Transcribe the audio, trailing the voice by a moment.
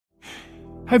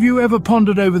Have you ever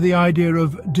pondered over the idea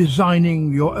of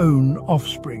designing your own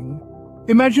offspring?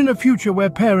 Imagine a future where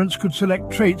parents could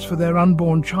select traits for their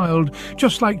unborn child,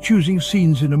 just like choosing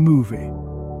scenes in a movie.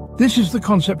 This is the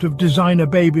concept of designer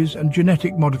babies and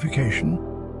genetic modification,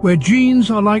 where genes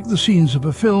are like the scenes of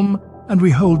a film and we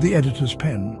hold the editor's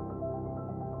pen.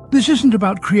 This isn't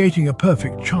about creating a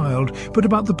perfect child, but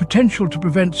about the potential to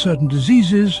prevent certain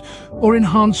diseases or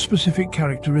enhance specific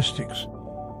characteristics.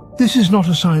 This is not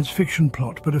a science fiction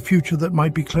plot, but a future that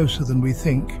might be closer than we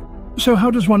think. So how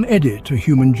does one edit a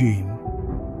human gene?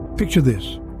 Picture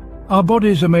this. Our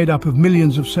bodies are made up of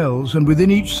millions of cells, and within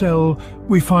each cell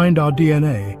we find our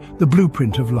DNA, the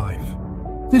blueprint of life.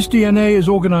 This DNA is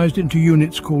organized into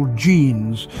units called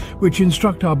genes, which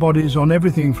instruct our bodies on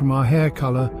everything from our hair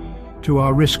color to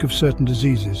our risk of certain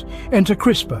diseases. Enter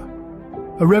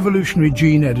CRISPR, a revolutionary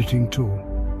gene editing tool.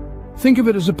 Think of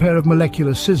it as a pair of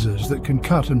molecular scissors that can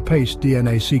cut and paste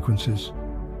DNA sequences.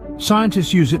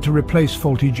 Scientists use it to replace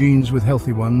faulty genes with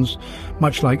healthy ones,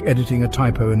 much like editing a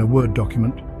typo in a Word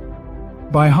document.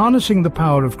 By harnessing the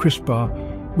power of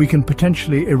CRISPR, we can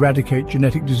potentially eradicate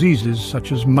genetic diseases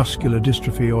such as muscular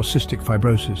dystrophy or cystic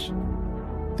fibrosis.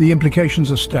 The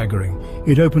implications are staggering.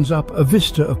 It opens up a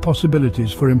vista of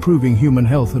possibilities for improving human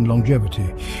health and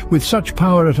longevity. With such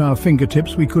power at our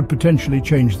fingertips, we could potentially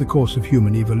change the course of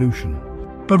human evolution.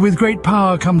 But with great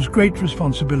power comes great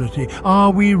responsibility.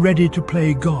 Are we ready to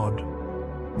play God?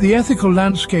 The ethical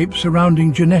landscape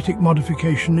surrounding genetic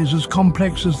modification is as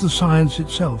complex as the science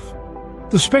itself.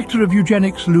 The spectre of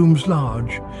eugenics looms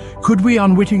large. Could we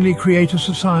unwittingly create a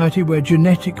society where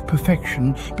genetic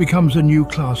perfection becomes a new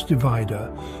class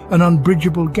divider, an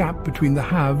unbridgeable gap between the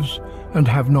haves and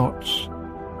have-nots?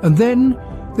 And then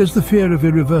there's the fear of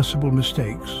irreversible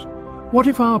mistakes. What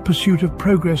if our pursuit of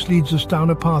progress leads us down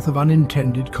a path of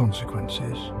unintended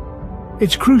consequences?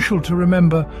 It's crucial to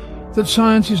remember that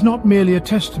science is not merely a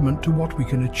testament to what we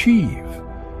can achieve.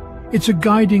 It's a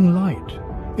guiding light,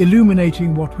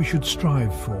 illuminating what we should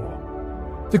strive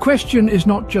for. The question is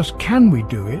not just can we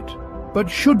do it, but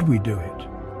should we do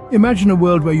it? Imagine a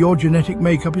world where your genetic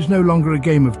makeup is no longer a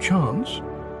game of chance.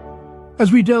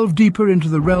 As we delve deeper into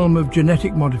the realm of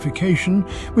genetic modification,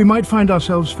 we might find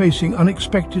ourselves facing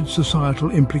unexpected societal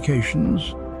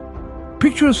implications.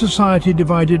 Picture a society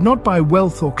divided not by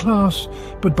wealth or class,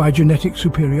 but by genetic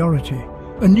superiority.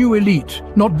 A new elite,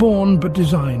 not born but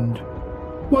designed.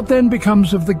 What then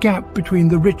becomes of the gap between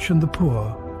the rich and the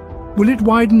poor? Will it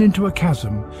widen into a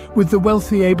chasm, with the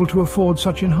wealthy able to afford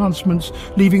such enhancements,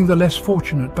 leaving the less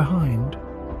fortunate behind?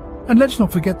 And let's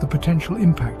not forget the potential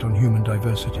impact on human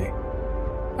diversity.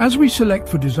 As we select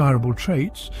for desirable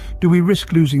traits, do we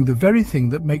risk losing the very thing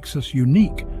that makes us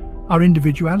unique, our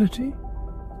individuality?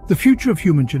 The future of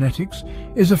human genetics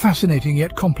is a fascinating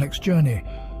yet complex journey,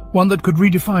 one that could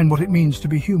redefine what it means to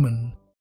be human.